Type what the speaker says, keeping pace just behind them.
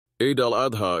Eid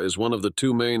al-Adha is one of the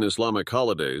two main Islamic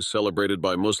holidays celebrated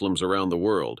by Muslims around the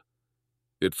world.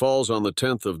 It falls on the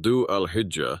 10th of Dhu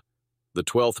al-Hijjah, the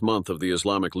 12th month of the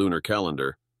Islamic lunar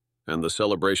calendar, and the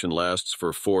celebration lasts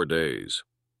for 4 days.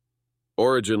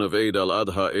 Origin of Eid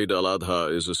al-Adha. Eid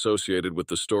al-Adha is associated with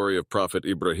the story of Prophet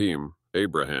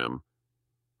Abraham,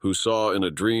 who saw in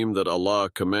a dream that Allah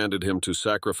commanded him to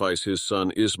sacrifice his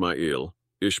son Ishmael.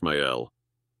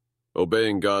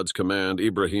 Obeying God's command,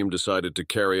 Ibrahim decided to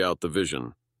carry out the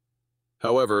vision.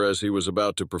 However, as he was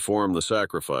about to perform the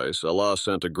sacrifice, Allah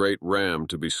sent a great ram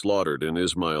to be slaughtered in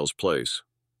Ismail's place.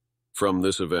 From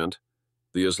this event,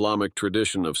 the Islamic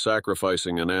tradition of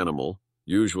sacrificing an animal,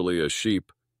 usually a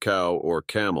sheep, cow, or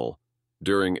camel,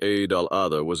 during Eid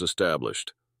al-Adha was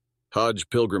established. Hajj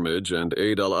pilgrimage and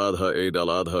Eid al-Adha. Eid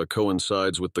al-Adha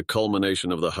coincides with the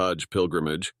culmination of the Hajj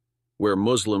pilgrimage, where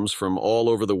Muslims from all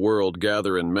over the world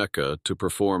gather in Mecca to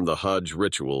perform the Hajj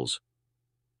rituals.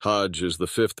 Hajj is the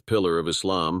 5th pillar of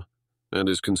Islam and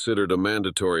is considered a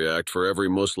mandatory act for every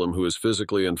Muslim who is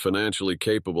physically and financially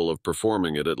capable of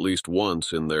performing it at least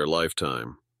once in their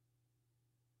lifetime.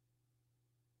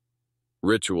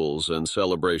 Rituals and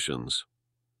celebrations.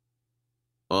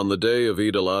 On the day of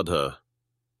Eid al-Adha,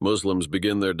 Muslims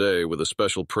begin their day with a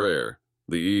special prayer,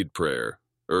 the Eid prayer,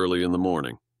 early in the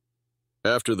morning.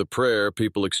 After the prayer,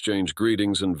 people exchange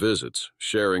greetings and visits,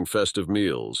 sharing festive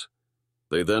meals.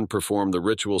 They then perform the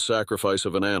ritual sacrifice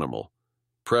of an animal,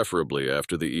 preferably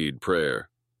after the Eid prayer.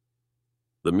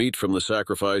 The meat from the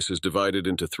sacrifice is divided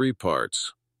into 3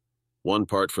 parts, 1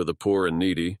 part for the poor and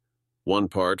needy, 1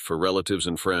 part for relatives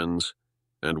and friends,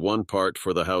 and 1 part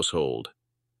for the household.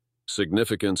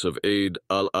 Significance of Eid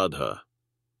al-Adha.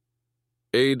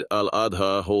 Eid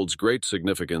al-Adha holds great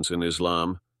significance in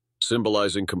Islam,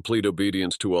 symbolizing complete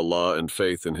obedience to Allah and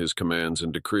faith in His commands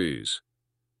and decrees.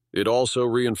 It also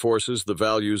reinforces the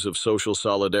values of social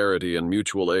solidarity and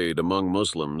mutual aid among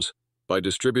Muslims by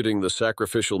distributing the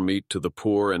sacrificial meat to the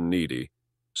poor and needy,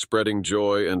 spreading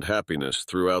joy and happiness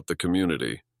throughout the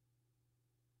community.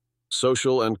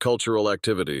 Social and cultural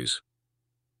activities.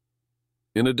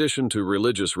 In addition to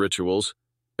religious rituals,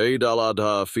 Eid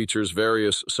al-Adha features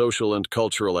various social and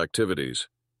cultural activities.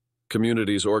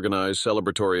 Communities organize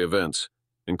celebratory events,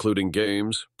 including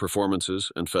games,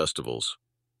 performances, and festivals.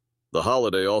 The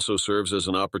holiday also serves as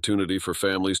an opportunity for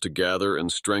families to gather and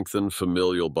strengthen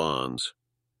familial bonds.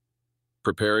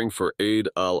 Preparing for Eid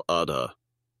al-Adha.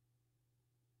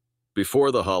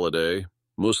 Before the holiday,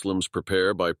 Muslims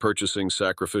prepare by purchasing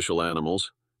sacrificial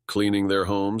animals, cleaning their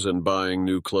homes, and buying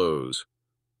new clothes.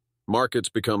 Markets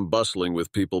become bustling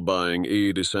with people buying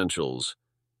Eid essentials,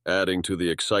 adding to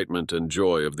the excitement and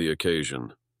joy of the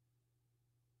occasion.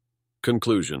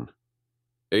 Conclusion.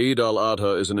 Eid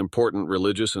al-Adha is an important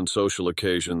religious and social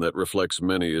occasion that reflects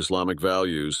many Islamic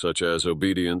values such as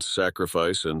obedience,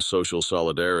 sacrifice, and social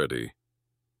solidarity.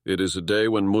 It is a day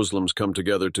when Muslims come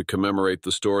together to commemorate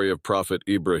the story of Prophet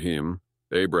Abraham,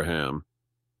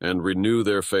 and renew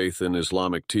their faith in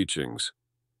Islamic teachings.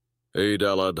 Eid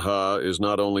al-Adha is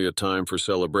not only a time for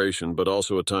celebration, but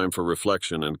also a time for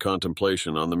reflection and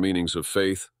contemplation on the meanings of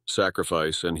faith,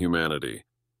 sacrifice, and humanity.